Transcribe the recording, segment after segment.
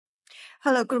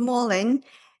Hello, good morning.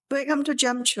 Welcome to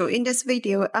GemTrue. In this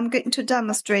video, I'm going to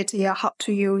demonstrate here how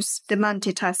to use the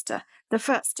multi-tester, the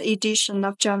first edition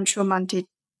of GemTrue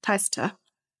multi-tester.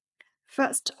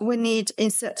 First, we need to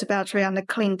insert the battery and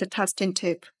clean the testing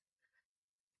tube.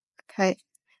 Okay,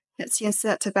 let's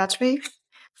insert the battery.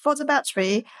 For the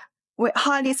battery, we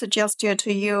highly suggest you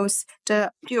to use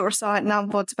the pure side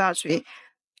 9-volt battery.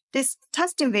 This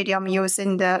testing video, I'm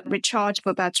using the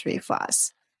rechargeable battery for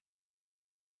us.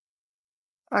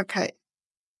 Okay.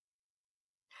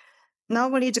 Now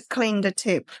we need to clean the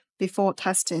tip before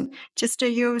testing. Just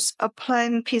use a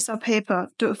plain piece of paper,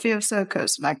 do a few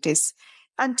circles like this.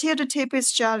 Until the tip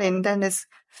is gelling, then it's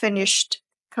finished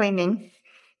cleaning.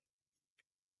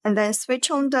 And then switch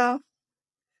on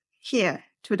here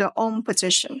to the on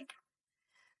position.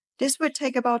 This will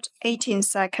take about 18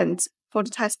 seconds for the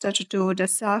tester to do the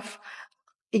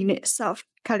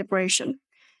self-calibration.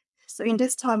 So in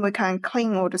this time, we can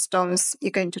clean all the stones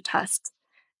you're going to test.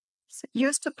 So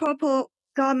use the proper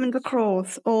garment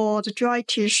cloth or the dry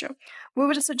tissue. We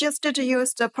would suggest to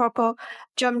use the proper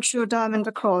GemTrue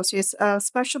diamond cloth. It's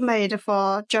special made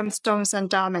for gemstones and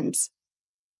diamonds.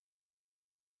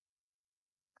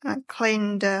 And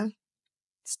clean the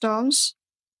stones.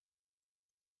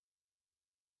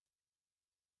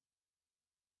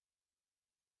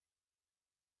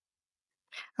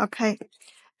 Okay,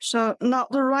 so now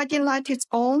the reading light is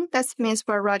on. That means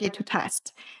we're ready to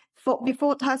test.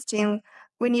 Before testing,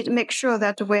 we need to make sure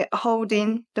that the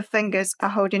fingers are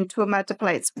holding two metal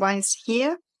plates. One is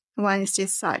here, one is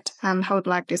this side, and hold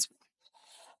like this.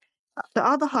 The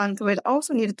other hand, we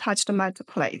also need to touch the metal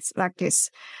plates like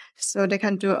this, so they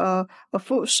can do a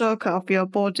full circle of your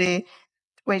body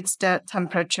with the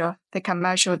temperature. They can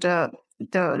measure the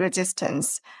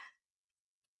resistance.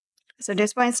 So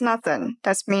this one is nothing.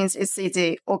 That means it's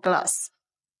CZ or glass.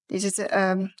 This is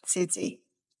CZ.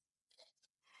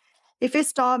 If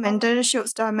it's diamond, then it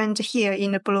shows diamond here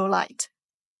in the blue light.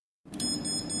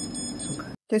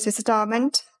 This is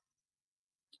diamond.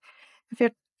 If you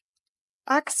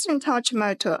accidentally touch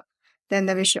metal, then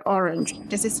they will show orange.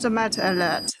 This is the metal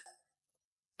alert.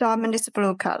 Diamond is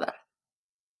blue color.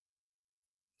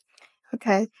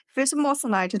 Okay, if it's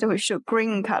Moissanite, they will show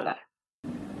green color.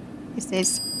 This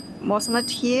is Moissanite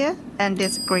here, and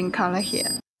this green color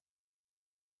here.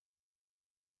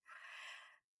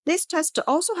 This tester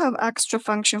also have extra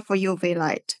function for UV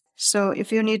light. So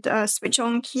if you need a switch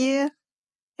on here,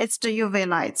 it's the UV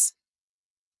lights.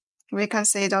 We can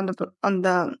see it on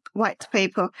the white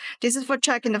paper. This is for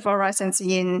checking the fluorescence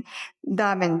in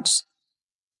diamonds.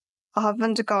 I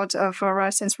haven't got a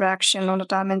fluorescence reaction on the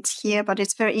diamonds here, but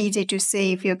it's very easy to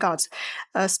see if you got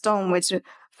a stone with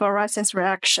fluorescence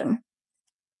reaction.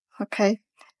 Okay,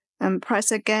 and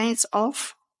press again, it's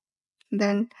off.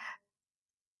 Then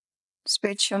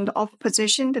switch on the off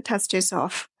position, the test is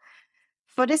off.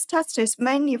 For this test is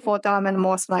mainly for diamond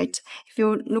Moissanite. If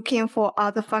you're looking for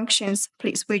other functions,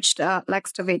 please watch the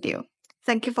next video.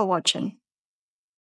 Thank you for watching.